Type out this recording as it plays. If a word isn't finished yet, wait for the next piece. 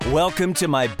Welcome to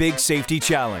My Big Safety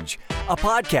Challenge, a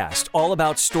podcast all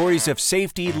about stories of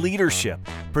safety leadership,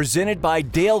 presented by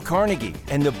Dale Carnegie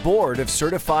and the Board of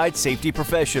Certified Safety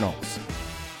Professionals.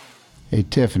 Hey,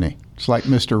 Tiffany, it's like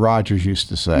Mr. Rogers used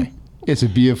to say. It's a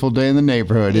beautiful day in the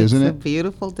neighborhood, isn't it? It's a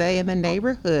beautiful day in the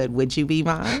neighborhood. Would you be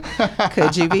mine?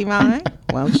 Could you be mine?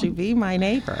 Won't you be my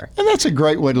neighbor? And that's a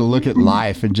great way to look at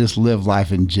life and just live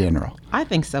life in general. I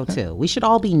think so, too. We should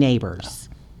all be neighbors.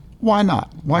 Why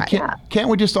not? Why can't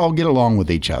we just all get along with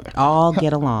each other? All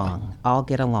get along. All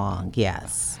get along,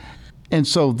 yes. And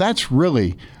so that's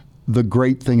really the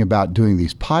great thing about doing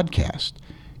these podcasts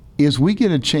is we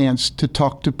get a chance to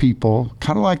talk to people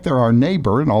kind of like they're our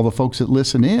neighbor, and all the folks that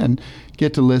listen in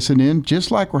get to listen in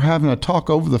just like we're having a talk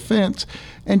over the fence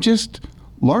and just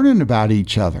learning about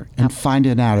each other and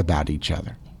finding out about each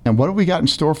other. And what have we got in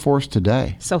store for us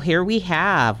today? So here we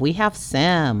have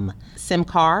Sim. Sim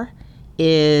Kaur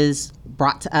is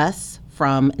brought to us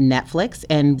from Netflix.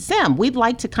 And Sim, we'd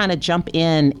like to kind of jump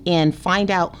in and find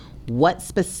out what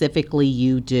specifically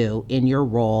you do in your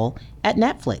role at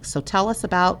Netflix. So tell us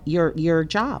about your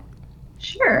job.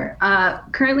 Sure.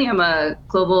 Currently, I'm a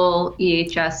global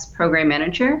EHS program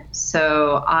manager.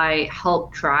 So I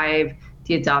help drive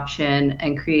the adoption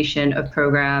and creation of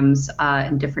programs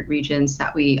in different regions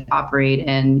that we operate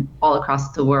in all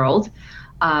across the world.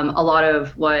 A lot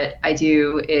of what I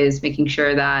do is making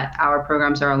sure that our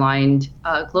programs are aligned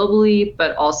globally,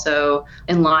 but also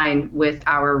in line with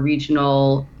our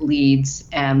regional leads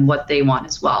and what they want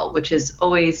as well, which is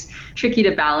always tricky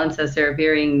to balance as there are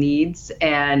varying needs.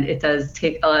 And it does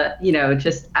take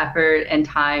just effort and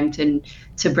time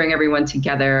to bring everyone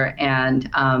together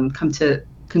and come to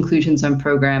conclusions on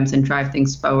programs and drive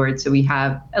things forward. So we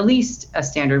have at least a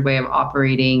standard way of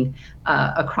operating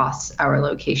across our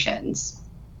locations.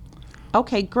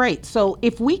 Okay, great. So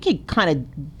if we could kind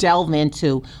of delve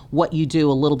into what you do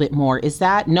a little bit more, is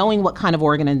that knowing what kind of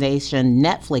organization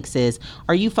Netflix is,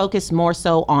 are you focused more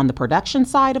so on the production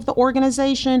side of the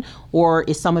organization, or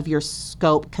is some of your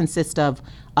scope consist of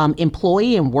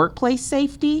employee and workplace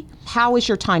safety? How is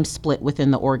your time split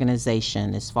within the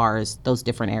organization as far as those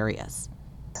different areas?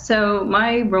 So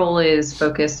my role is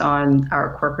focused on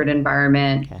our corporate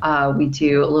environment. Okay. We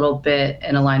do a little bit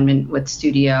in alignment with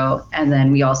studio, and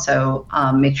then we also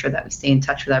make sure that we stay in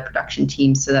touch with our production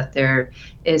team so that there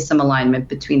is some alignment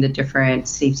between the different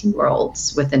safety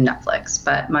worlds within Netflix.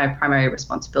 But my primary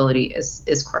responsibility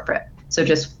is corporate. So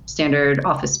just standard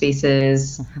office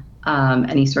spaces,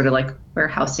 any sort of like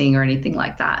warehousing or anything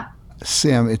like that.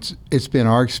 Sim, it's been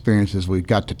our experience as we've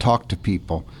got to talk to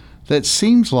people that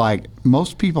seems like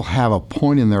most people have a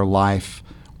point in their life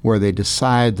where they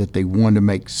decide that they want to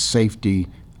make safety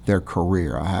their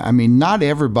career. I mean, not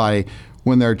everybody,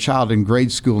 when they're a child in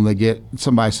grade school and they get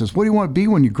somebody says, "What do you want to be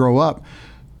when you grow up?"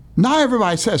 Not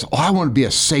everybody says, "Oh, I want to be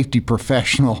a safety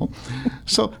professional."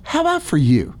 So how about for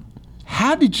you?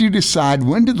 How did you decide,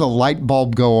 when did the light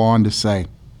bulb go on to say,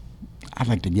 "I'd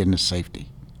like to get into safety"?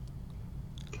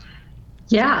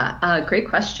 Yeah, great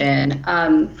question.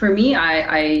 For me,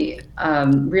 I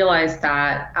realized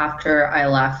that after I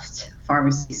left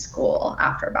pharmacy school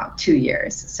after about 2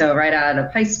 years. So right out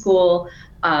of high school,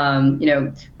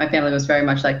 my family was very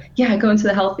much like, yeah, go into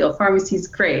the health field. Pharmacy's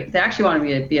great. They actually wanted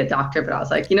me to be a doctor, but I was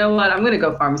like, you know what? I'm going to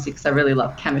go pharmacy because I really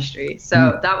love chemistry.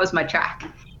 So that was my track.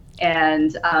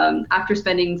 And after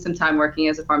spending some time working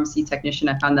as a pharmacy technician,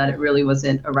 I found that it really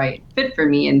wasn't a right fit for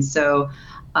me. And so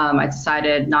I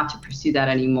decided not to pursue that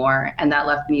anymore. And that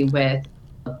left me with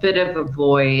a bit of a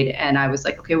void. And I was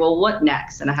like, okay, well, what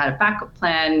next? And I had a backup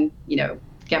plan,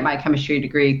 get my chemistry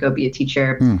degree, go be a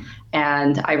teacher.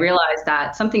 And I realized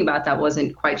that something about that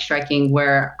wasn't quite striking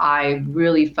where I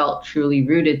really felt truly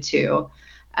rooted to.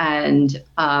 And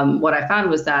what I found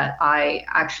was that I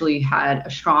actually had a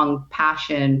strong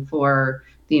passion for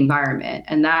the environment.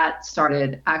 And that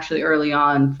started actually early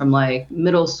on from like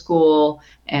middle school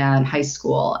and high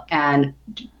school. And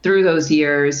through those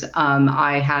years,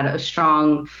 I had a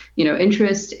strong,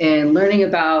 interest in learning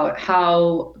about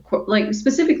how,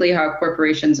 specifically how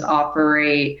corporations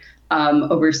operate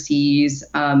overseas,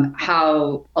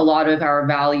 how a lot of our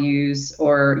values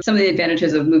or some of the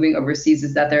advantages of moving overseas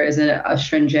is that there isn't a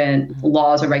stringent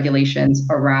laws or regulations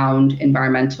around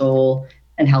environmental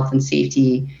and health and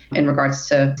safety in regards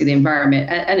to the environment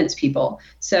and its people.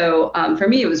 So for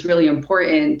me, it was really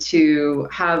important to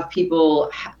have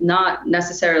people not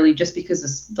necessarily just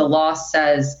because the law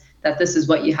says that this is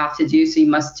what you have to do, so you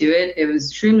must do it. It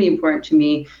was extremely important to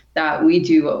me that we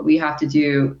do what we have to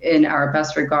do in our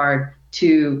best regard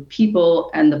to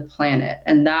people and the planet.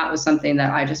 And that was something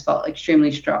that I just felt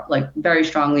extremely strong, like very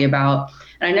strongly about.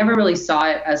 And I never really saw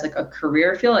it as like a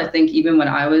career field. I think even when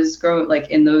I was growing, like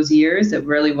in those years, it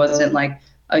really wasn't like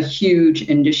a huge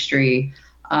industry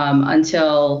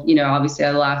until, obviously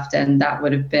I left, and that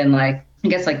would have been like, I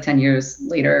guess like 10 years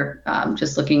later,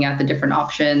 just looking at the different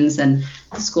options. And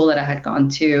the school that I had gone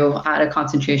to had a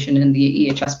concentration in the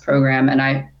EHS program,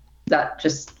 and that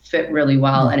just fit really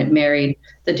well, and it married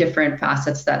the different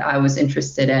facets that I was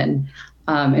interested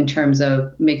in terms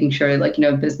of making sure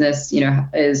business,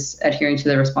 is adhering to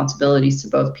the responsibilities to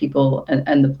both people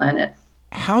and the planet.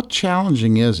 How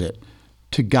challenging is it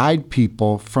to guide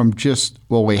people from just,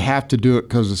 well, we have to do it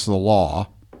because it's the law,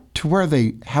 to where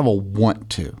they have a want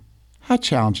to? How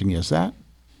challenging is that?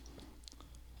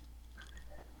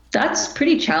 That's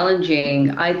pretty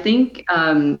challenging. I think,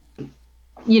 as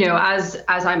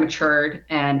I matured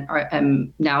and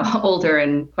am now older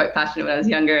and quite passionate when I was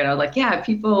younger, and I was like, yeah,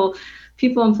 people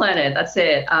and planet, that's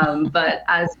it. But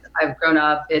as I've grown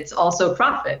up, it's also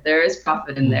profit. There is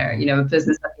profit in there.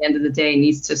 Business at the end of the day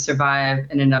needs to survive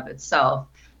in and of itself.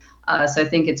 So I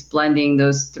think it's blending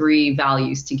those three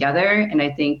values together. And I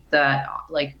think that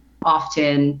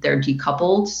often they're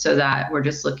decoupled so that we're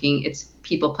just looking, it's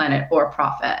people, planet, or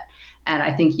profit. And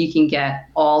I think you can get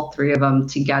all three of them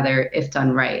together if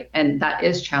done right. And that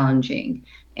is challenging.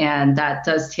 And that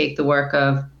does take the work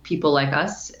of people like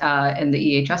us in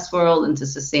the EHS world, into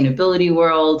sustainability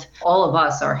world. All of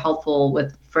us are helpful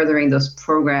with furthering those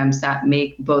programs that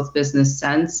make both business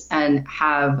sense and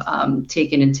have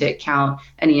taken into account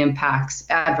any impacts,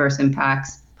 adverse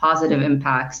impacts, positive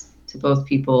impacts to both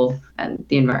people and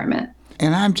the environment.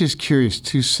 And I'm just curious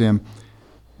too, Sim,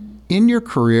 in your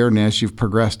career and as you've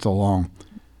progressed along,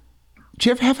 did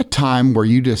you ever have a time where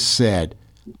you just said,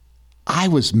 I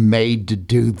was made to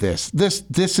do this.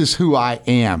 This is who I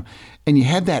am. And you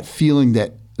had that feeling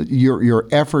that your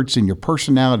efforts and your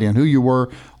personality and who you were,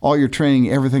 all your training,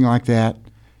 everything like that,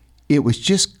 it was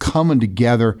just coming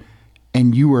together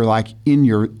and you were like in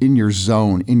your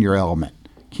zone, in your element.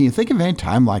 Can you think of any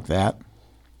time like that?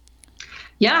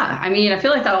 Yeah, I mean, I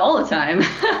feel like that all the time.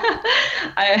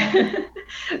 I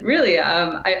really,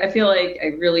 I feel like I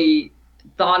really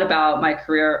thought about my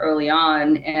career early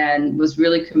on and was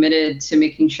really committed to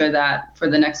making sure that for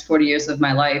the next 40 years of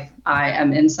my life, I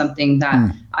am in something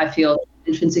that I feel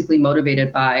intrinsically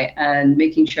motivated by, and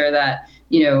making sure that,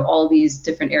 all these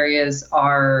different areas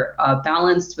are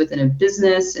balanced within a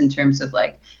business in terms of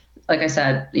like I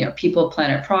said, people,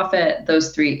 planet, profit,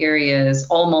 those three areas,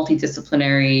 all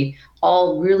multidisciplinary,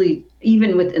 all really,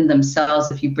 even within themselves,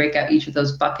 if you break out each of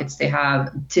those buckets, they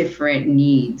have different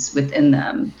needs within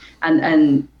them.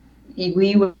 And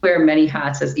we wear many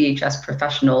hats as EHS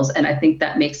professionals, and I think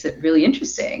that makes it really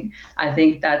interesting. I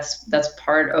think that's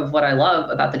part of what I love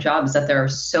about the job, is that there are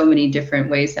so many different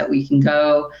ways that we can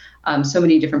go, so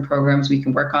many different programs we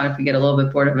can work on. If we get a little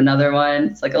bit bored of another one,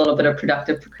 it's like a little bit of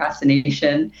productive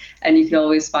procrastination, and you can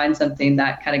always find something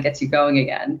that kind of gets you going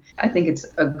again. I think it's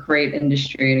a great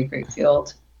industry and a great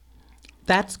field.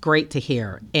 That's great to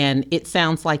hear. And it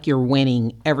sounds like you're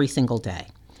winning every single day.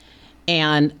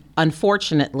 And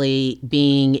unfortunately,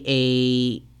 being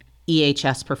a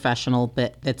EHS professional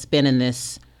that's been in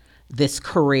this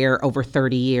career over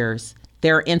 30 years,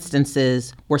 there are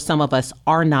instances where some of us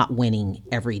are not winning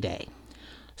every day.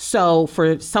 So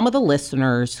for some of the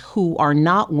listeners who are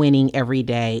not winning every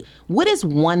day, what is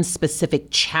one specific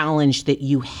challenge that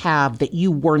you have that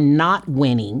you were not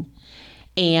winning,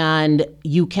 and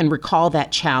you can recall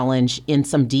that challenge in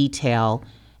some detail?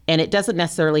 And it doesn't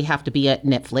necessarily have to be at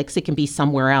Netflix. It can be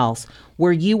somewhere else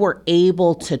where you were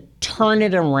able to turn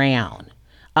it around.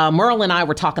 Merle and I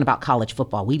were talking about college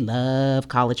football. We love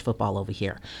college football over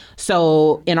here.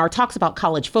 So in our talks about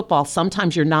college football,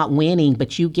 sometimes you're not winning,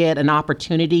 but you get an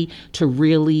opportunity to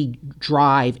really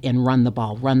drive and run the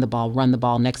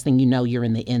ball. Next thing you know, you're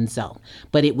in the end zone.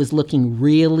 But it was looking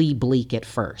really bleak at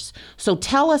first. So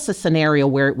tell us a scenario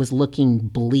where it was looking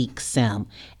bleak, Sim,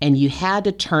 and you had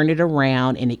to turn it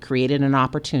around, and it created an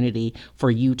opportunity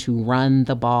for you to run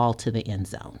the ball to the end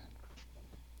zone.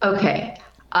 Okay.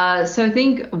 So I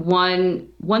think one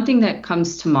thing that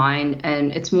comes to mind,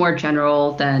 and it's more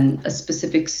general than a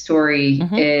specific story,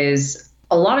 is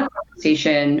a lot of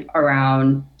conversation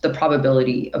around the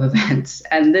probability of events.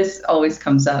 And this always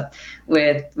comes up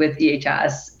with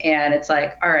EHS. And it's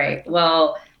like, all right,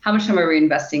 well, how much time are we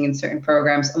investing in certain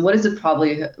programs, and what is the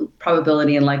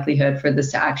probability and likelihood for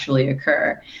this to actually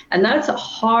occur? And that's a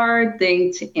hard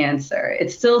thing to answer.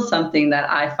 It's still something that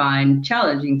I find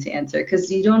challenging to answer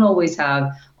because you don't always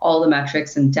have all the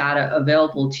metrics and data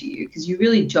available to you, because you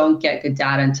really don't get good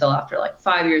data until after like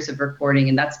 5 years of reporting.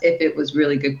 And that's if it was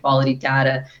really good quality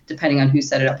data, depending on who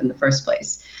set it up in the first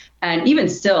place. And even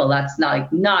still, that's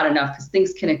not enough, because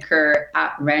things can occur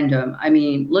at random. I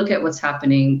mean, look at what's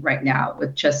happening right now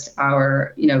with just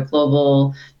our,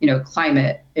 global,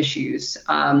 climate issues.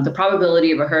 The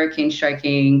probability of a hurricane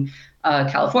striking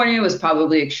California was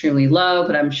probably extremely low,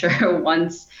 but I'm sure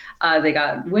once they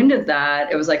got wind of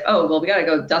that, it was like, oh, well, we got to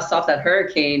go dust off that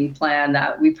hurricane plan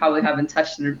that we probably haven't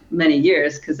touched in many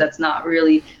years, because that's not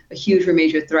really a huge or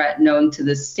major threat known to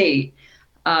the state.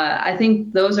 I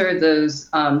think those are those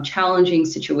challenging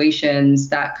situations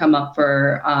that come up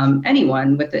for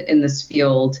anyone in this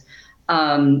field.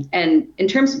 And in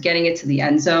terms of getting it to the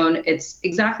end zone, it's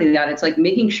exactly that. It's like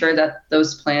making sure that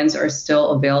those plans are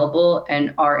still available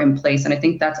and are in place. And I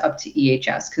think that's up to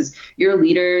EHS, because your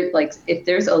leader, like if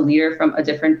there's a leader from a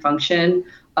different function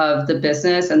of the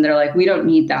business and they're like, we don't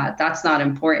need that, that's not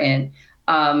important.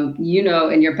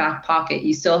 In your back pocket,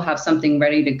 you still have something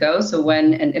ready to go. So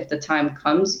when and if the time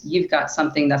comes, you've got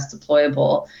something that's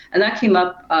deployable. And that came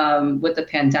up with the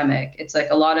pandemic. It's like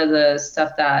a lot of the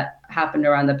stuff that happened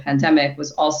around the pandemic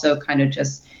was also kind of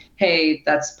just, hey,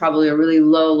 that's probably a really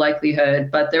low likelihood,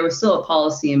 but there was still a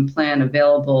policy and plan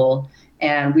available.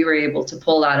 And we were able to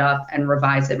pull that up and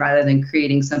revise it rather than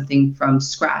creating something from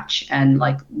scratch and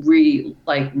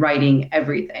writing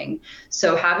everything.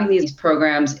 So having these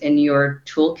programs in your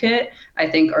toolkit, I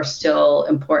think, are still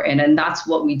important. And that's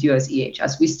what we do as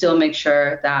EHS. We still make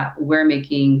sure that we're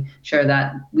making sure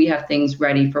that we have things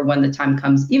ready for when the time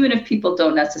comes, even if people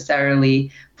don't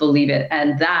necessarily believe it.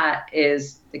 And that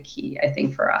is the key, I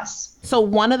think, for us. So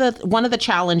one of the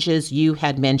challenges you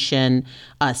had mentioned,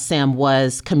 Sim,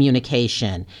 was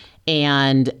communication.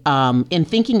 And in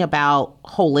thinking about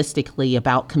holistically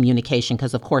about communication,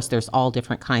 because of course there's all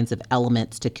different kinds of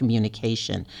elements to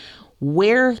communication,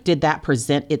 where did that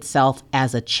present itself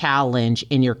as a challenge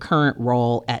in your current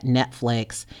role at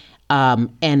Netflix?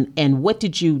 And what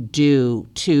did you do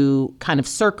to kind of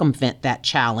circumvent that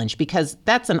challenge? Because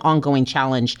that's an ongoing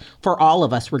challenge for all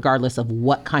of us, regardless of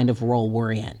what kind of role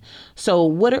we're in. So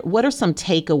what are some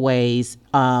takeaways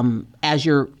as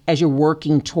you're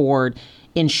working toward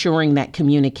ensuring that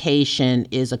communication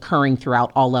is occurring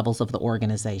throughout all levels of the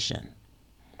organization?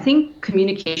 I think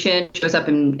communication shows up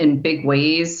in big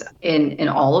ways in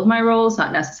all of my roles,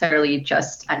 not necessarily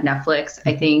just at Netflix.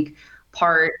 I think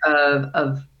part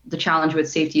of the challenge with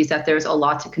safety is that there's a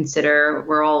lot to consider.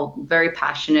 We're all very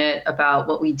passionate about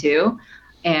what we do,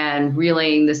 and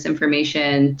relaying this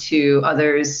information to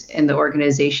others in the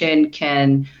organization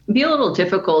can be a little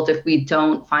difficult if we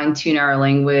don't fine-tune our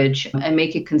language and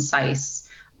make it concise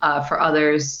for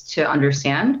others to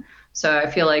understand. So I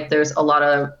feel like there's a lot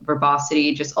of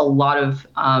verbosity, just a lot of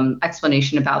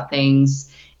explanation about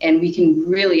things. And we can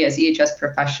really, as EHS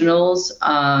professionals,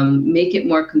 make it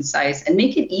more concise and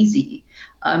make it easy.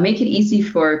 Make it easy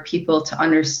for people to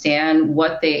understand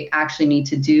what they actually need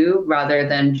to do, rather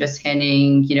than just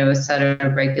handing, a set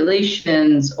of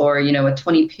regulations or, a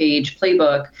 20-page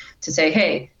playbook to say,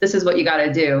 hey, this is what you got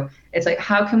to do. It's like,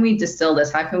 how can we distill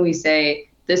this? How can we say,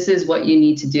 this is what you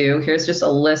need to do. Here's just a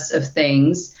list of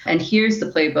things. And here's the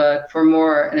playbook for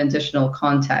more and additional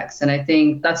context. And I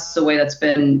think that's the way that's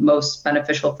been most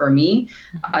beneficial for me.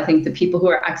 I think the people who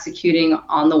are executing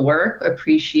on the work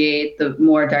appreciate the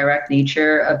more direct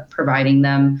nature of providing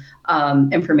them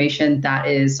information that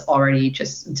is already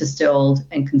just distilled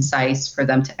and concise for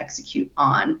them to execute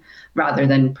on, rather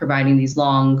than providing these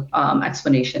long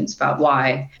explanations about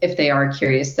why. If they are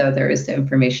curious, though, there is the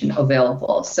information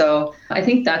available. So I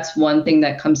think that's one thing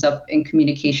that comes up in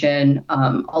communication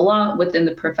a lot within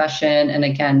the profession. And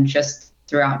again, just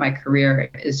throughout my career,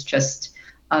 is just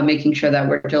making sure that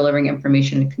we're delivering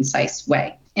information in a concise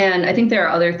way. And I think there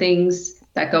are other things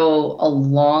that go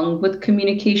along with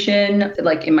communication,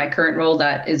 like in my current role,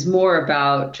 that is more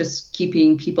about just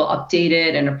keeping people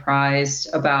updated and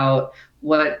apprised about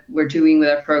what we're doing with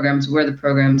our programs, where the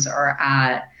programs are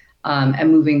at, and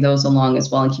moving those along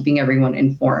as well, and keeping everyone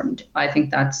informed. I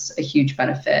think that's a huge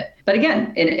benefit. But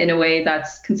again, in a way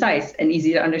that's concise and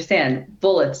easy to understand.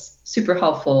 Bullets, super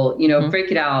helpful.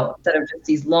 Break it out instead of just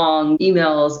these long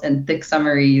emails and thick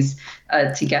summaries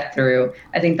to get through.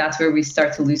 I think that's where we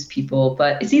start to lose people,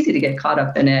 but it's easy to get caught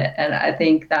up in it. And I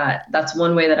think that that's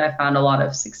one way that I found a lot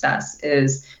of success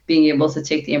is being able to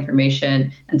take the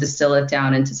information and distill it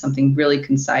down into something really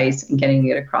concise and getting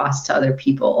it across to other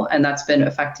people. And that's been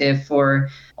effective for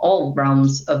all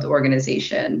realms of the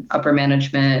organization, upper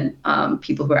management,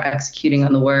 people who are executing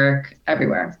on the work,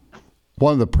 everywhere.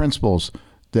 One of the principles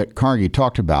that Carnegie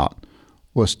talked about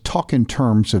was talk in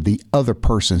terms of the other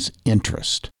person's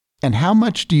interest. And how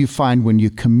much do you find when you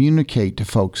communicate to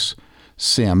folks,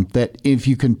 Sim, that if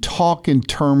you can talk in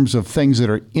terms of things that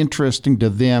are interesting to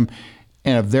them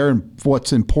and of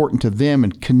what's important to them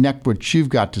and connect what you've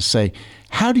got to say,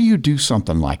 how do you do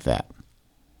something like that?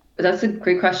 That's a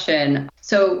great question.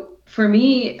 So for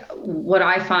me, what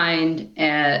I find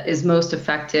is most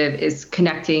effective is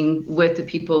connecting with the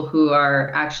people who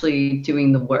are actually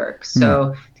doing the work.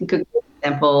 So I think a good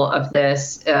example of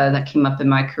this that came up in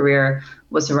my career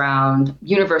was around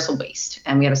universal waste.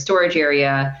 And we had a storage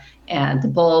area and the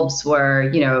bulbs were,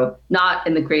 not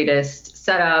in the greatest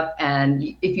setup. And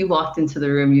if you walked into the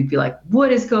room, you'd be like,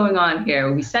 what is going on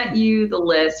here? We sent you the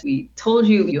list. We told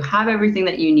you you have everything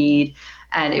that you need.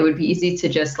 And it would be easy to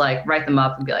just like write them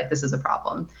up and be like, this is a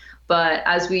problem. But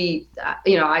as we,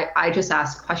 I just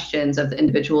asked questions of the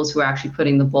individuals who are actually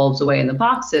putting the bulbs away in the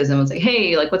boxes and was like,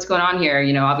 hey, like what's going on here?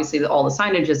 Obviously all the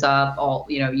signage is up,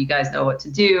 you guys know what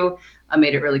to do. I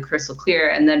made it really crystal clear.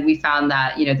 And then we found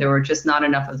that, there were just not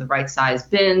enough of the right size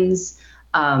bins.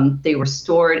 They were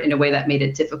stored in a way that made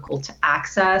it difficult to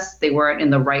access. They weren't in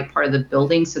the right part of the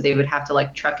building, so they would have to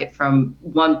like truck it from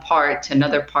one part to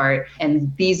another part.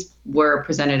 And these were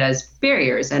presented as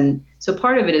barriers. And so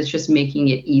part of it is just making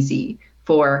it easy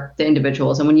for the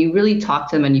individuals. And when you really talk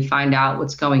to them and you find out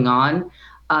what's going on,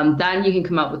 then you can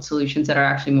come up with solutions that are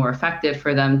actually more effective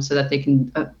for them so that they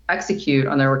can execute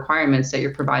on their requirements that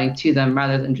you're providing to them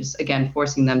rather than just, again,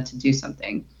 forcing them to do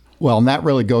something. Well, and that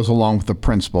really goes along with the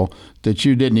principle that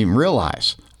you didn't even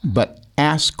realize, but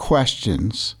ask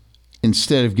questions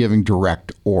instead of giving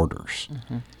direct orders.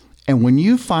 Mm-hmm. And when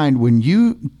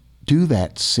you do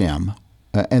that, Sim,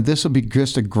 and this will be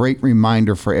just a great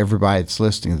reminder for everybody that's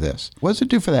listening to this, what does it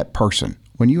do for that person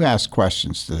when you ask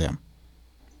questions to them?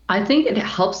 I think it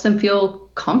helps them feel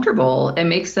comfortable. It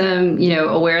makes them,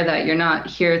 aware that you're not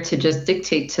here to just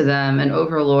dictate to them and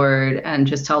overlord and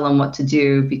just tell them what to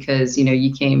do because,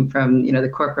 you came from, the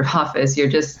corporate office. You're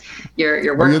working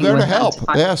you're there with to help.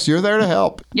 Yes, you're there to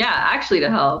help. Yeah, actually to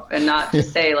help and not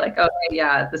just say like, oh,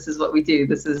 yeah, this is what we do.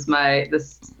 This is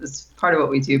part of what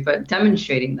we do, but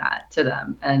demonstrating that to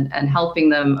them and helping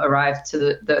them arrive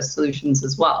to the solutions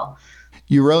as well.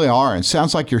 You really are. And it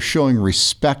sounds like you're showing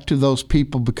respect to those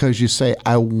people because you say,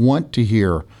 I want to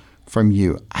hear from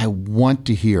you. I want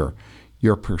to hear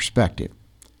your perspective.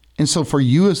 And so for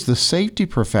you as the safety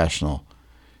professional,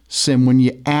 Sim, when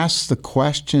you ask the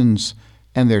questions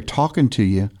and they're talking to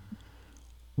you,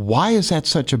 why is that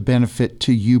such a benefit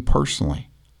to you personally?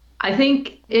 I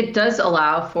think it does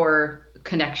allow for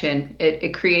connection.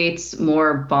 It creates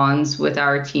more bonds with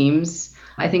our teams.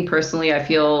 I think personally, I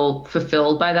feel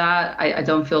fulfilled by that. I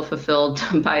don't feel fulfilled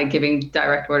by giving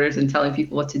direct orders and telling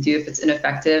people what to do if it's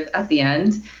ineffective at the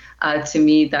end. To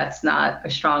me, that's not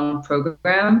a strong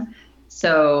program.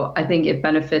 So I think it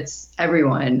benefits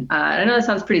everyone. I know that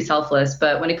sounds pretty selfless,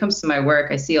 but when it comes to my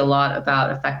work, I see a lot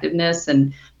about effectiveness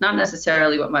and not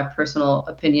necessarily what my personal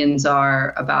opinions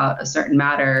are about a certain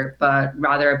matter, but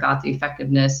rather about the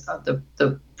effectiveness of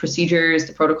the procedures,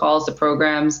 the protocols, the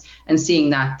programs, and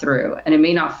seeing that through. And it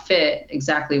may not fit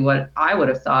exactly what I would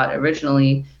have thought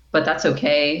originally, but that's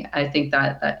okay. I think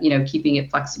that keeping it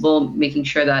flexible, making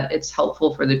sure that it's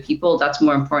helpful for the people, that's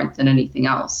more important than anything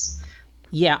else.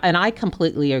 Yeah, and I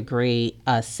completely agree,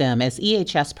 Sim. As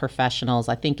EHS professionals,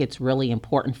 I think it's really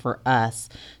important for us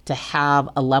to have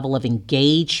a level of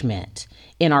engagement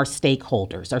in our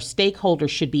stakeholders. Our stakeholders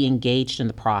should be engaged in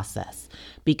the process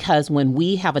because when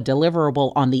we have a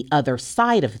deliverable on the other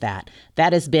side of that,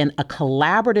 that has been a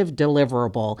collaborative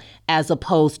deliverable as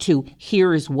opposed to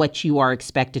here's what you are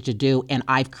expected to do and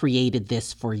I've created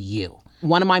this for you.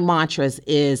 One of my mantras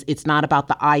is it's not about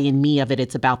the I and me of it,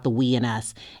 it's about the we and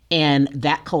us. And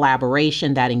that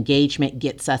collaboration, that engagement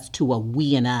gets us to a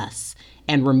we and us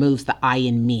and removes the I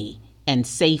and me. And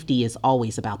safety is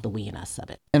always about the we and us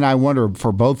of it. And I wonder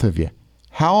for both of you,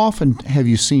 how often have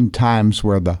you seen times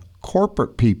where the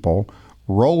corporate people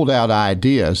rolled out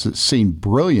ideas that seemed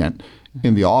brilliant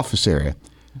in the office area,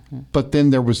 but then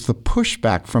there was the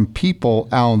pushback from people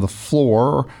out on the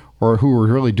floor or who were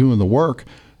really doing the work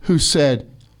who said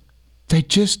they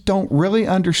just don't really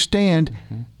understand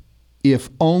if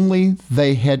only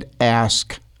they had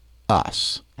asked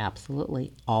us.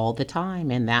 Absolutely, all the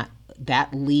time. And that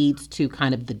leads to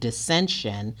kind of the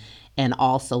dissension and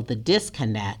also the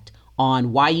disconnect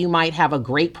on why you might have a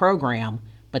great program,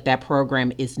 but that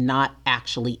program is not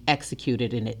actually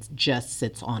executed and it just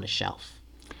sits on a shelf.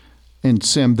 And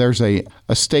Sim, there's a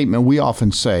statement we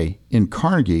often say in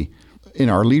Carnegie, in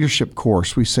our leadership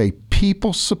course, we say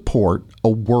people support a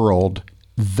world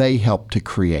they help to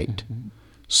create. Mm-hmm.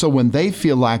 So when they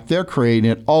feel like they're creating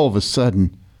it, all of a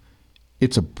sudden,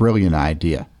 it's a brilliant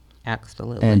idea.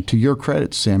 Absolutely. And to your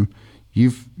credit, Sim,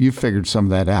 you've figured some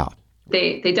of that out.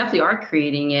 They definitely are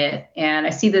creating it. And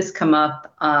I see this come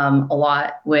up a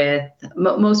lot with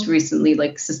most recently,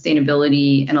 like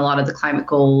sustainability and a lot of the climate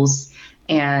goals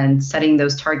and setting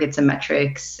those targets and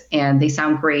metrics. And they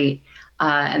sound great.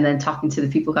 And then talking to the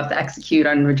people who have to execute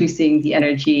on reducing the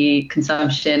energy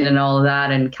consumption and all of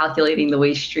that and calculating the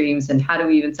waste streams and how do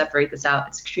we even separate this out?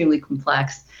 It's extremely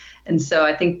complex. And so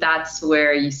I think that's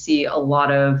where you see a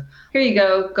lot of, here you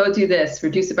go do this,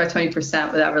 reduce it by 20%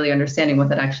 without really understanding what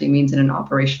that actually means in an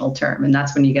operational term. And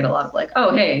that's when you get a lot of like,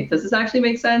 oh, hey, does this actually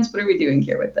make sense? What are we doing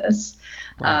here with this?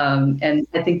 Right. And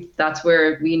I think that's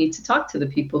where we need to talk to the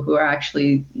people who are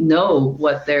actually know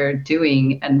what they're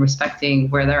doing and respecting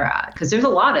where they're at. Because there's a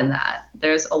lot in that.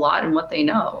 There's a lot in what they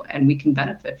know, and we can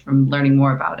benefit from learning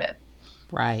more about it.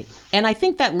 Right. And I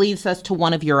think that leads us to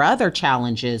one of your other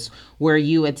challenges where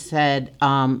you had said,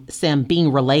 Sam,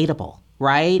 being relatable.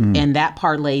 Right. And that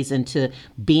parlays into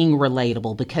being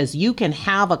relatable, because you can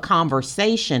have a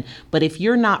conversation, but if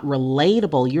you're not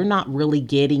relatable, you're not really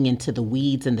getting into the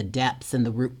weeds and the depths and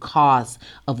the root cause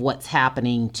of what's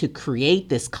happening to create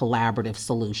this collaborative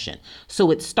solution.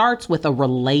 So it starts with a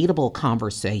relatable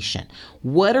conversation.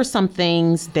 What are some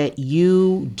things that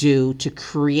you do to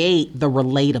create the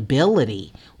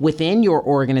relatability within your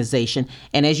organization?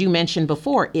 And as you mentioned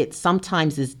before, it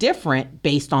sometimes is different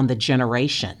based on the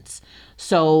generations.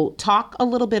 So talk a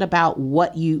little bit about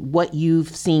what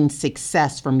you've seen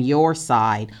success from your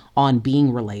side on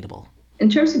being relatable. In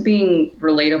terms of being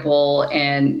relatable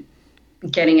and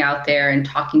getting out there and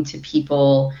talking to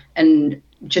people and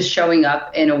just showing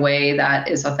up in a way that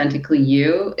is authentically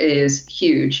you is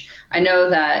huge. I know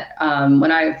that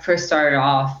when I first started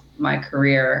off my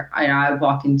career, I would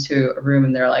walk into a room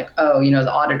and they're like, oh,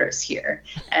 the auditor's here.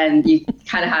 And you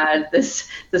kind of had this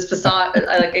facade,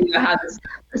 I had this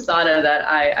persona that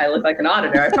I look like an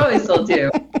auditor. I probably still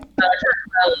do.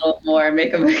 A little more,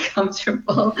 make them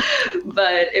comfortable.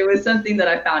 But it was something that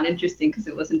I found interesting because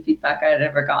it wasn't feedback I had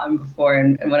ever gotten before.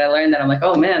 And when I learned that, I'm like,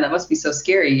 oh man, that must be so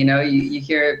scary. You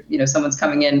hear, someone's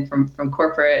coming in from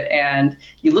corporate and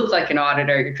you look like an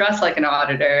auditor, you're dressed like an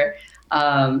auditor.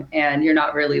 And you're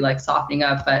not really like softening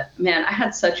up. But man, I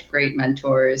had such great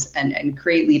mentors and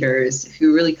great leaders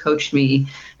who really coached me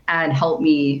and helped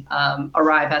me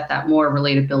arrive at that more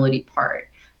relatability part.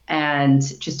 And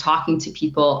just talking to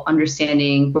people,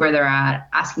 understanding where they're at,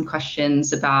 asking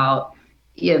questions about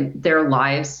their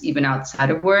lives, even outside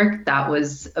of work. That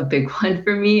was a big one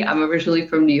for me. I'm originally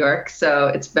from New York, so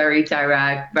it's very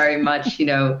direct, very much,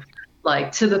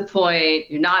 like to the point.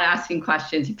 You're not asking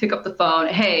questions. You pick up the phone.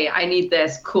 Hey, I need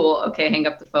this. Cool. Okay, hang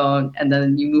up the phone, and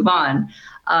then you move on.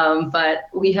 But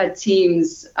we had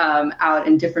teams out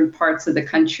in different parts of the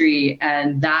country,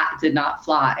 and that did not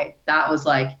fly. That was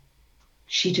like,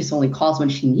 she just only calls when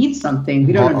she needs something.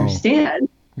 We don't understand.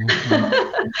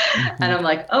 Mm-hmm. And I'm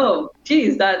like, oh,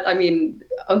 geez,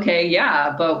 okay,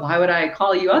 yeah, but why would I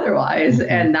call you otherwise?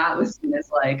 Mm-hmm. And that was seen as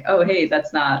like, oh, hey,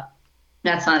 that's not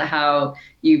how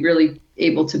you really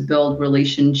able to build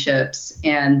relationships.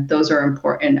 And those are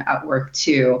important at work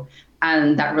too.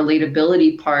 And that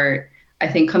relatability part, I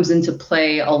think, comes into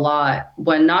play a lot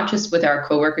when not just with our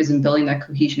coworkers and building that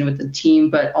cohesion with the team,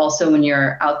 but also when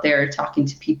you're out there talking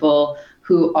to people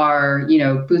who are,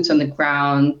 boots on the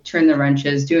ground, turn the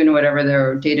wrenches, doing whatever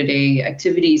their day-to-day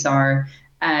activities are,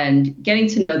 and getting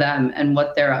to know them and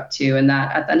what they're up to. And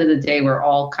that at the end of the day, we're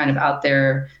all kind of out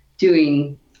there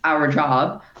doing our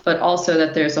job, but also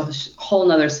that there's a whole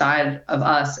nother side of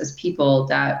us as people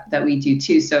that we do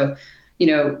too. So,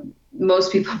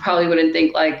 most people probably wouldn't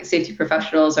think like safety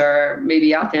professionals are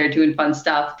maybe out there doing fun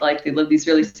stuff, like they live these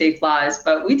really safe lives,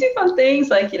 but we do fun things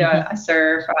like, I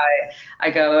surf, I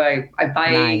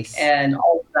bike, nice. And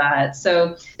all of that.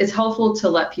 So it's helpful to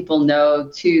let people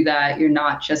know too, that you're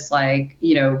not just like,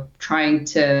 trying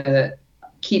to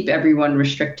keep everyone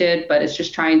restricted, but it's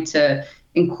just trying to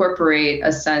incorporate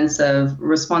a sense of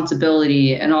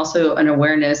responsibility and also an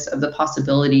awareness of the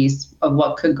possibilities of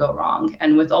what could go wrong.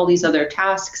 And with all these other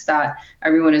tasks that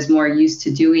everyone is more used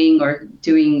to doing or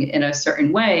doing in a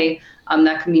certain way,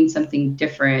 that can mean something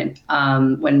different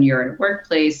when you're in a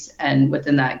workplace and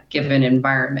within that given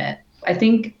environment. I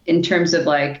think in terms of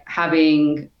like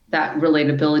having that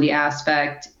relatability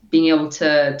aspect, being able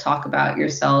to talk about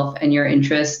yourself and your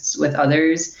interests with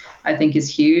others, I think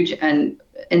is huge. And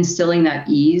instilling that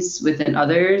ease within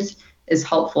others is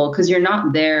helpful because you're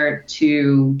not there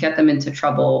to get them into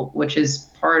trouble, which is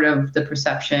part of the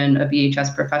perception of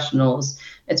EHS professionals.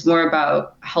 It's more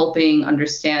about helping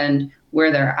understand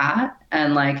where they're at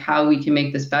and like how we can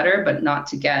make this better, but not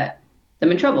to get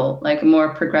them in trouble, like a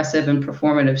more progressive and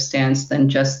performative stance than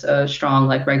just a strong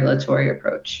like regulatory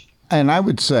approach. And I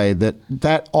would say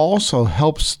that also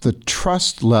helps the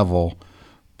trust level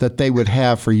that they would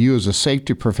have for you as a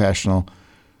safety professional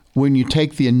when you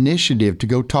take the initiative to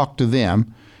go talk to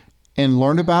them and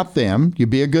learn about them.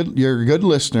 You're a good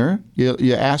listener.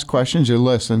 You ask questions, you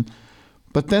listen.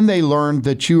 But then they learn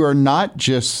that you are not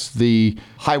just the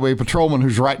highway patrolman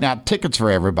who's writing out tickets for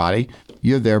everybody.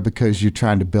 You're there because you're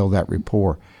trying to build that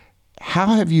rapport. How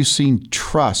have you seen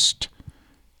trust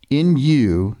in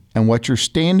you and what you're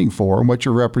standing for and what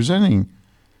you're representing?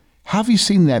 How have you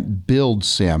seen that build,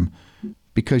 Sim,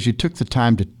 because you took the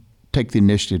time to take the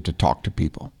initiative to talk to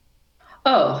people?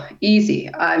 Oh,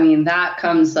 easy. I mean, that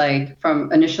comes like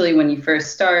from initially when you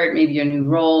first start, maybe a new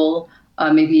role.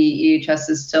 Maybe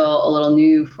EHS is still a little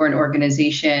new for an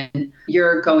organization.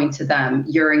 You're going to them,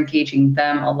 you're engaging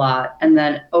them a lot. And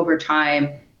then over time,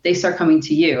 they start coming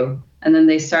to you. And then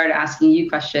they start asking you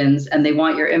questions and they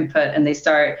want your input and they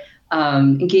start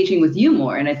engaging with you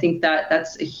more. And I think that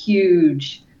that's a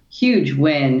huge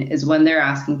win is when they're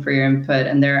asking for your input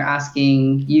and they're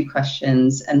asking you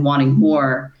questions and wanting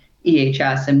more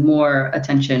EHS and more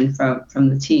attention from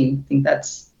the team. I think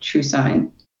that's a true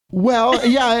sign. Well,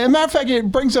 yeah, as a matter of fact,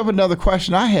 it brings up another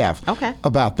question I have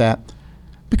about that.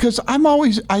 Because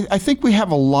I think we have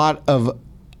a lot of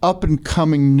up and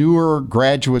coming newer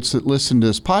graduates that listen to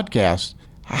this podcast.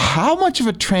 How much of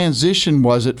a transition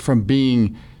was it from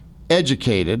being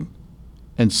educated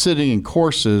and sitting in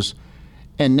courses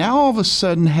and now all of a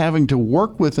sudden having to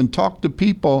work with and talk to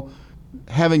people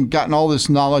having gotten all this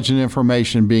knowledge and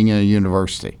information being in a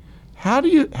university? How'd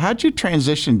you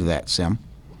transition to that, Sim?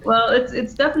 Well,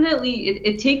 it's definitely,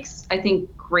 it takes, I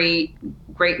think, great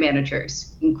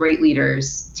managers and great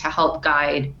leaders to help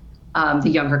guide the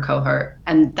younger cohort.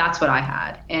 And that's what I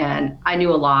had. And I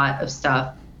knew a lot of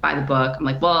stuff by the book. I'm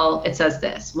like, well, it says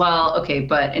this. Well, okay,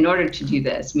 but in order to do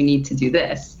this, we need to do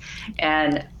this.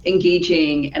 And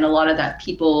engaging and a lot of that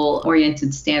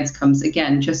people-oriented stance comes,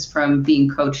 again, just from being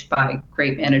coached by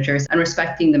great managers and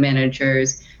respecting the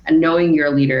managers and knowing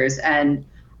your leaders. And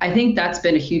I think that's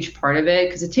been a huge part of it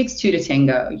because it takes two to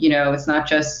tango. You know, it's not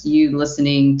just you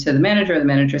listening to the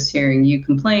manager's hearing you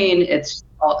complain. It's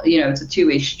all, it's a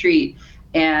two-way street.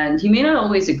 And you may not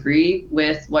always agree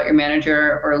with what your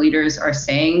manager or leaders are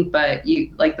saying, but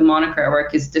you, like the moniker at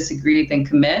work is disagree, then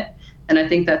commit. And I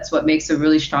think that's what makes a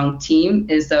really strong team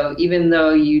is though, even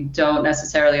though you don't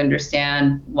necessarily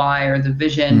understand why or the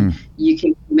vision, you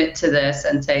can commit to this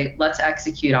and say, let's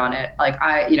execute on it. Like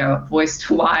voiced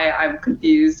why I'm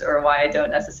confused or why I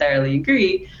don't necessarily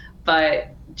agree, but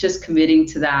just committing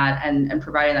to that and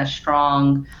providing that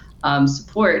strong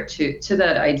support to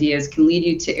the ideas can lead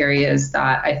you to areas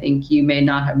that I think you may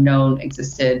not have known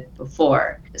existed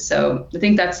before. So I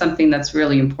think that's something that's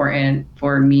really important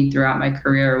for me throughout my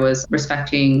career was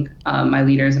respecting my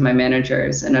leaders and my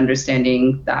managers and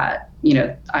understanding that,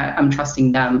 I'm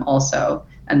trusting them also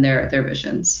and their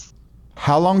visions.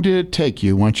 How long did it take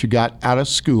you once you got out of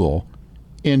school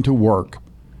into work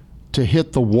to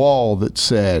hit the wall that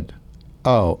said,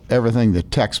 oh, everything the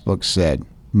textbook said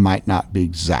might not be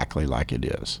exactly like it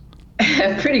is?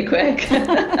 Pretty quick.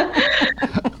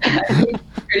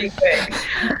 Pretty quick.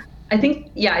 I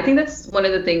think that's one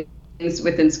of the things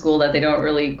within school that they don't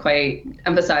really quite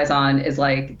emphasize on is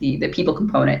like the people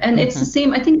component. And it's the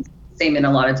same, I think it's the same in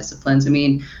a lot of disciplines. I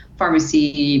mean,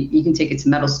 pharmacy, you can take it to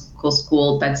medical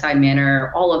school, bedside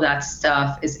manner, all of that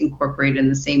stuff is incorporated in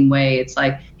the same way. It's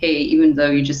like, hey, even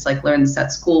though you just like learn this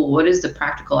at school, what is the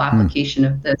practical application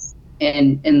of this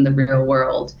in the real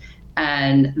world?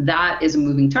 And that is a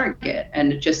moving target.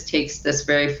 And it just takes this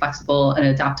very flexible and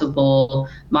adaptable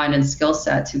mind and skill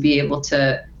set to be able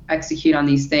to execute on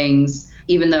these things,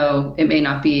 even though it may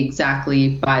not be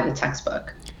exactly by the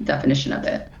textbook definition of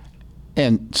it.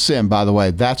 And Sim, by the way,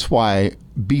 that's why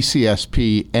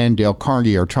BCSP and Dale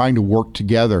Carnegie are trying to work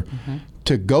together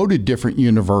to go to different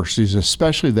universities,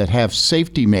 especially that have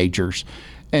safety majors,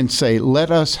 and say, let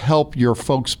us help your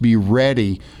folks be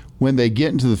ready when they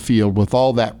get into the field with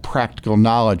all that practical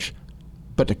knowledge,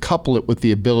 but to couple it with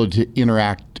the ability to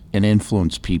interact and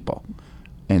influence people.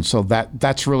 And so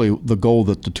that's really the goal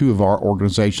that the two of our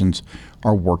organizations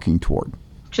are working toward.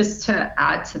 Just to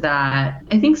add to that,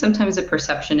 I think sometimes the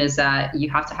perception is that you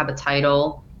have to have a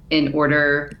title in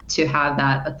order to have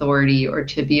that authority or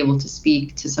to be able to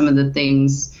speak to some of the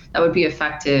things that would be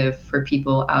effective for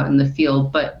people out in the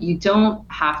field, but you don't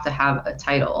have to have a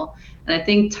title. And I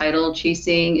think title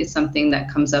chasing is something that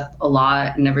comes up a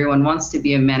lot, and everyone wants to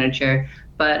be a manager,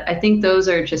 but I think those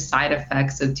are just side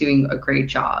effects of doing a great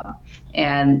job.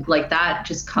 And like that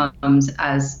just comes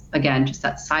as, again, just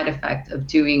that side effect of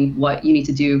doing what you need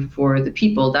to do for the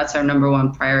people. That's our number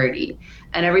one priority,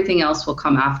 and everything else will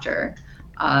come after.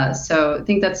 So I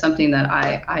think that's something that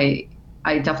I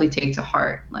definitely take to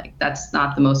heart. Like, that's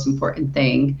not the most important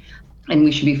thing, and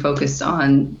we should be focused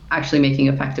on actually making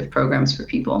effective programs for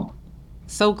people.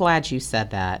 So glad you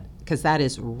said that, because that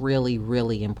is really,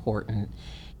 really important.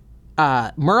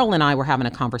 Merle and I were having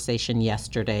a conversation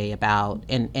yesterday about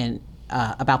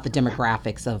about the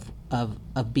demographics of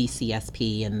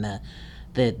BCSP and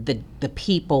the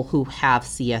people who have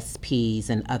CSPs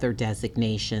and other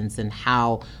designations, and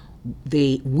how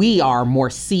we are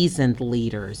more seasoned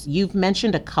leaders. You've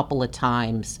mentioned a couple of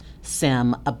times,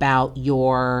 Sim, about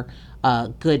your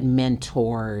good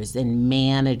mentors and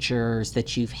managers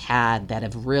that you've had that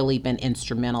have really been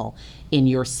instrumental in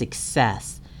your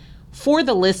success. For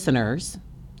the listeners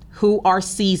who are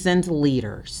seasoned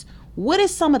leaders, what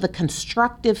is some of the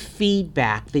constructive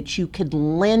feedback that you could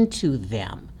lend to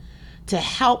them to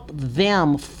help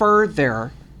them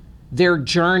further their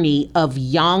journey of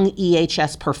young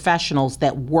EHS professionals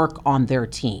that work on their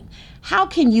team? How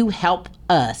can you help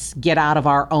us get out of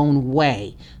our own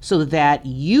way so that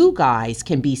you guys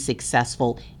can be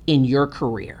successful in your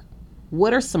career?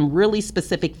 What are some really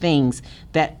specific things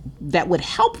that would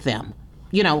help them,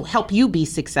 help you be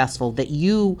successful, that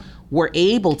you were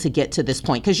able to get to this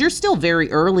point? Because you're still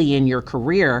very early in your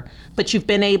career, but you've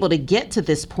been able to get to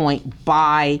this point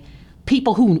by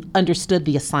people who understood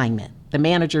the assignment, the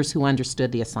managers who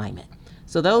understood the assignment.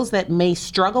 So those that may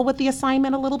struggle with the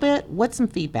assignment a little bit, what's some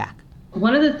feedback?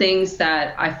 One of the things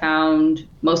that I found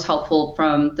most helpful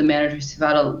from the managers who've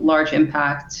had a large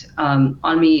impact on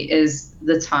me is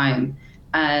the time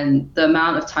and the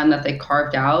amount of time that they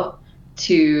carved out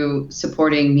to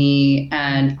supporting me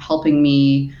and helping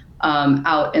me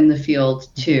out in the field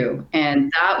too.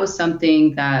 And that was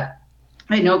something that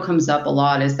I know comes up a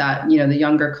lot, is that, the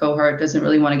younger cohort doesn't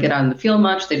really want to get out in the field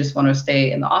much. They just want to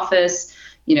stay in the office,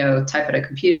 type at a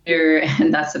computer,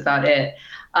 and that's about it.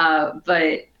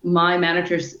 But my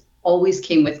managers always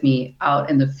came with me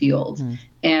out in the field.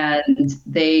 And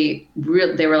they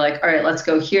were like, all right, let's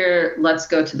go here. Let's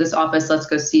go to this office. Let's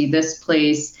go see this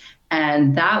place.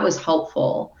 And that was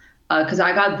helpful because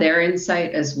I got their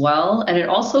insight as well. And it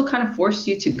also kind of forced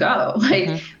you to go.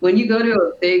 Like when you go to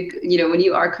a big, when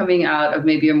you are coming out of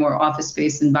maybe a more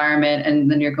office-based environment, and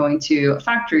then you're going to a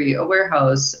factory, a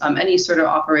warehouse, any sort of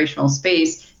operational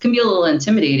space, can be a little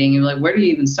intimidating. You're like, where do you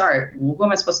even start? Who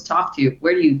am I supposed to talk to?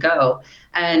 Where do you go?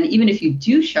 And even if you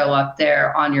do show up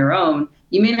there on your own,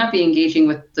 you may not be engaging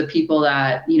with the people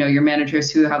that, your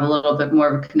managers who have a little bit more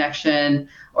of a connection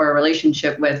or a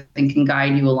relationship with and can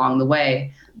guide you along the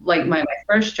way. Like my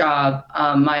first job,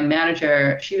 my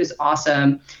manager, she was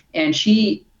awesome. And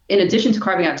she, in addition to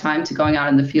carving out time to going out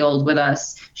in the field with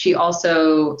us, she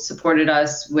also supported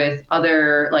us with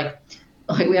other, like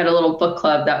we had a little book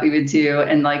club that we would do,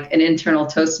 and like an internal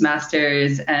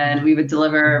Toastmasters, and we would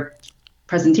deliver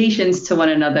presentations to one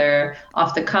another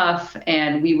off the cuff.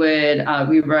 And we would,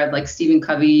 we read like Stephen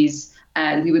Covey's,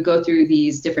 and we would go through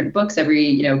these different books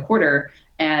every, quarter.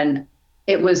 And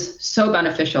it was so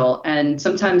beneficial. And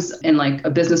sometimes in like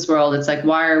a business world, it's like,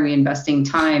 why are we investing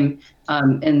time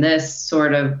in this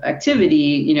sort of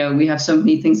activity? We have so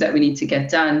many things that we need to get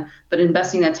done, but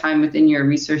investing that time within your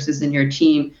resources and your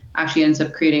team actually ends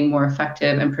up creating more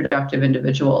effective and productive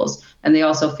individuals. And they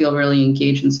also feel really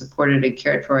engaged and supported and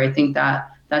cared for. I think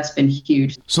that's been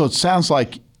huge. So it sounds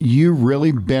like you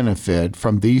really benefit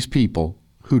from these people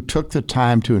who took the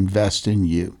time to invest in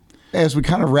you. As we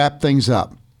kind of wrap things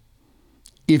up,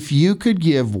 if you could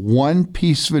give one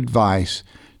piece of advice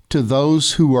to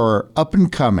those who are up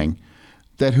and coming,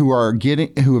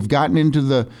 who have gotten into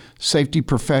the safety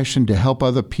profession to help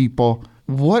other people,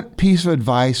 what piece of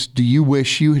advice do you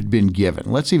wish you had been given?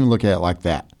 Let's even look at it like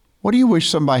that. What do you wish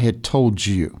somebody had told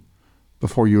you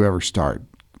before you ever started?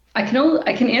 I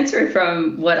can answer it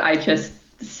from what I just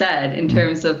said in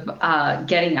terms of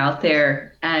getting out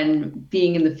there and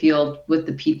being in the field with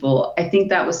the people. I think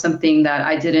that was something that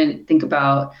I didn't think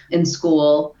about in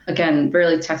school. Again,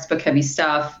 really textbook heavy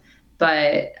stuff,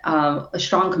 but a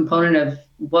strong component of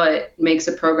what makes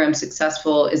a program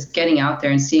successful is getting out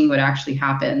there and seeing what actually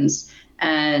happens.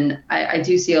 And I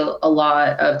do see a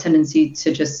lot of tendency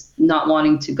to just not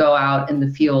wanting to go out in the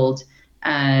field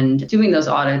and doing those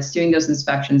audits, doing those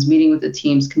inspections, meeting with the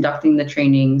teams, conducting the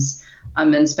trainings,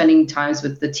 and spending times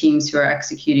with the teams who are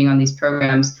executing on these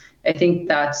programs. I think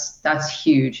that's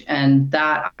huge, and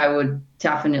that I would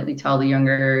definitely tell the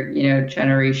younger,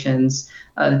 generations,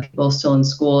 the people still in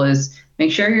school, is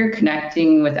make sure you're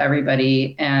connecting with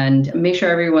everybody and make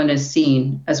sure everyone is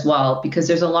seen as well, because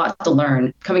there's a lot to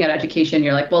learn. Coming out of education,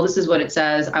 you're like, well, this is what it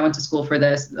says. I went to school for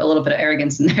this. A little bit of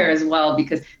arrogance in there as well,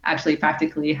 because actually,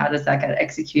 practically, how does that get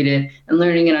executed? And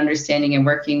learning and understanding and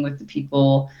working with the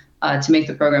people to make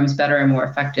the programs better and more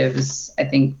effective is, I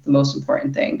think, the most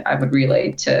important thing I would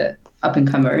relay to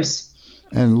up-and-comers.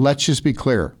 And let's just be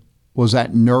clear. Was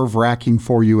that nerve-wracking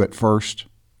for you at first?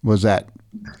 Was that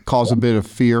cause a bit of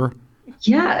fear?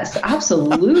 Yes,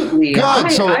 absolutely.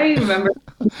 God, I remember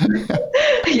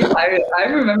I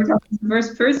remember talking to the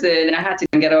first person, and I had to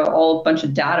get a whole bunch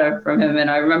of data from him.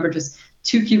 And I remember just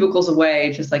 2 cubicles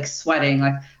away, just like sweating,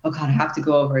 like, oh God, I have to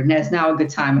go over. And it's now a good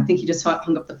time. I think he just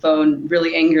hung up the phone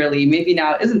really angrily. Maybe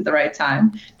now isn't the right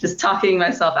time. Just talking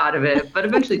myself out of it, but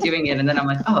eventually doing it. And then I'm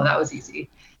like, oh, that was easy.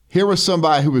 Here was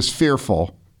somebody who was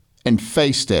fearful and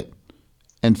faced it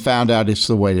and found out it's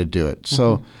the way to do it.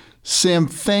 So, Sim,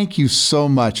 thank you so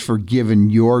much for giving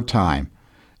your time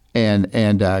and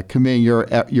committing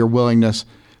your willingness,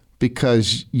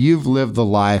 because you've lived the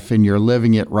life and you're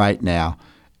living it right now.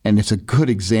 And it's a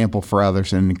good example for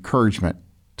others and encouragement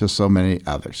to so many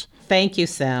others. Thank you,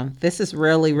 Sim. This is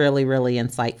really, really, really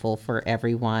insightful for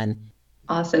everyone.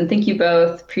 Awesome. Thank you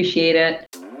both. Appreciate it.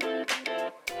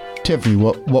 Tiffany,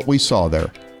 what we saw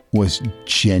there was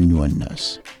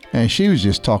genuineness. And she was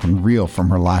just talking real from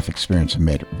her life experience and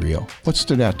made it real. What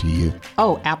stood out to you?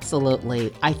 Oh,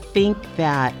 absolutely. I think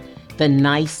that the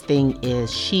nice thing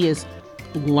is she has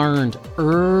learned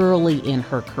early in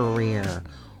her career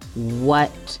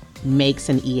what makes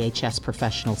an EHS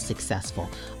professional successful.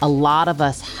 A lot of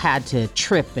us had to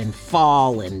trip and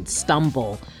fall and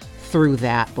stumble through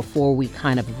that before we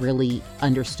kind of really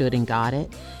understood and got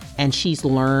it. And she's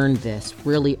learned this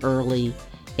really early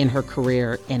in her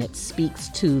career, and it speaks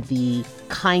to the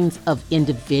kinds of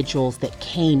individuals that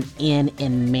came in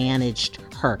and managed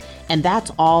her. And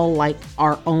that's all like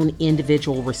our own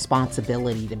individual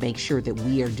responsibility to make sure that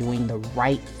we are doing the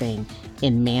right thing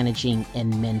in managing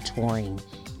and mentoring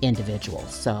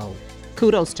individuals. So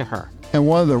kudos to her. And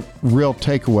one of the real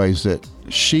takeaways that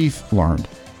she learned,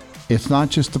 it's not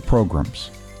just the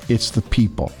programs, it's the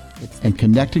people. And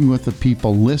connecting with the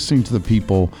people, listening to the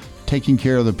people, taking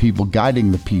care of the people,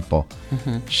 guiding the people.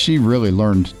 She really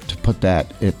learned to put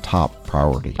that at top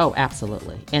priority. Oh,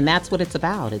 absolutely. And that's what it's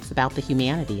about. It's about the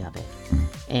humanity of it.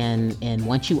 And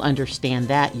once you understand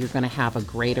that, you're going to have a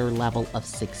greater level of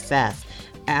success,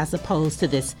 as opposed to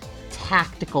this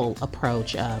tactical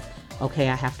approach of, okay,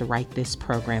 I have to write this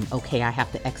program. Okay, I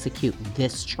have to execute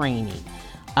this training.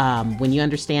 When you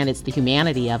understand it's the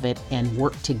humanity of it and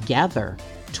work together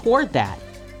toward that,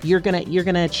 you're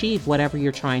gonna achieve whatever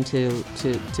you're trying to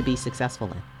be successful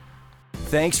in.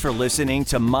 Thanks for listening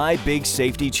to My Big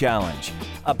Safety Challenge,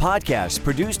 a podcast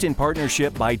produced in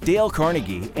partnership by Dale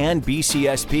Carnegie and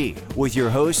BCSP, with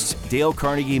your hosts Dale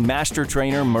Carnegie Master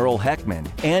Trainer Merle Heckman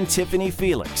and Tiffany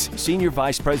Felix, Senior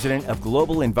Vice President of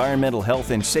Global Environmental Health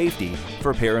and Safety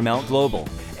for Paramount Global.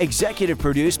 Executive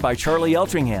produced by Charlie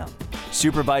Eltringham.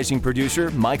 Supervising producer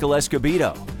Michael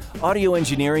Escobedo. Audio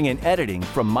engineering and editing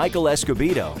from Michael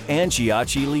Escobedo and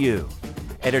Chiachi Liu.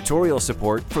 Editorial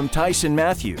support from Tyson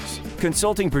Matthews.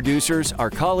 Consulting producers are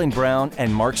Colin Brown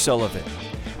and Mark Sullivan.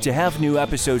 To have new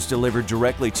episodes delivered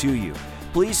directly to you,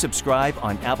 please subscribe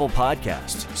on Apple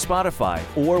Podcasts, Spotify,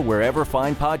 or wherever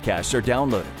fine podcasts are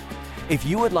downloaded. If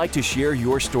you would like to share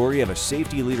your story of a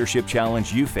safety leadership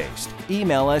challenge you faced,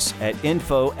 email us at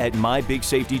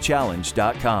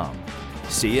info@mybigsafetychallenge.com.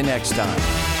 See you next time.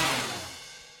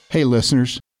 Hey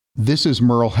listeners, this is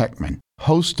Merle Heckman,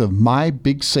 host of My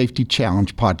Big Safety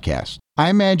Challenge podcast. I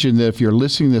imagine that if you're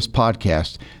listening to this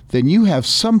podcast, then you have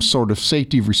some sort of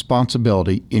safety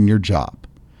responsibility in your job.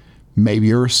 Maybe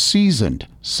you're a seasoned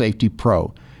safety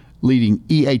pro leading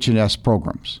EH&S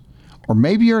programs. Or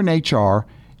maybe you're in HR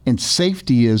and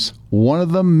safety is one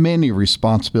of the many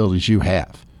responsibilities you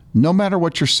have. No matter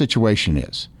what your situation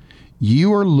is,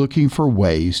 you are looking for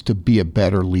ways to be a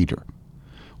better leader.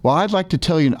 Well, I'd like to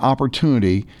tell you an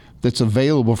opportunity that's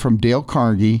available from Dale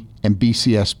Carnegie and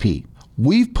BCSP.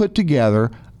 We've put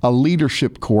together a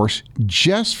leadership course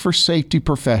just for safety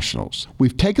professionals.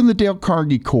 We've taken the Dale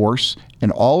Carnegie course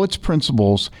and all its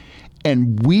principles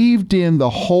and weaved in the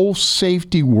whole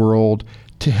safety world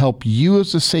to help you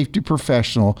as a safety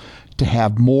professional to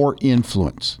have more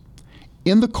influence.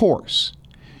 In the course,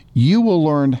 you will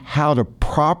learn how to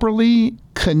properly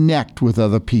connect with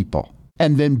other people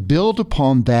and then build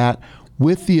upon that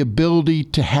with the ability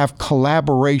to have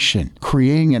collaboration,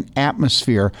 creating an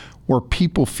atmosphere where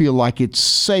people feel like it's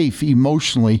safe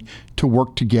emotionally to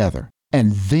work together,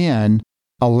 and then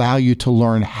allow you to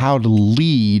learn how to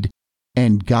lead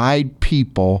and guide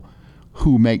people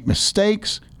who make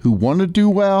mistakes, who want to do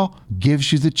well,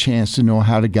 gives you the chance to know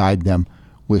how to guide them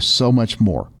with so much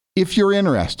more. If you're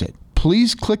interested,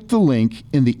 please click the link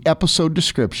in the episode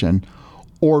description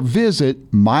or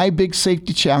visit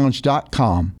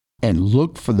mybigsafetychallenge.com and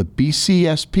look for the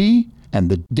BCSP and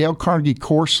the Dale Carnegie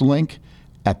course link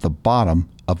at the bottom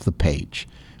of the page.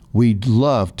 We'd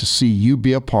love to see you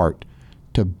be a part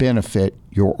to benefit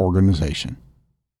your organization.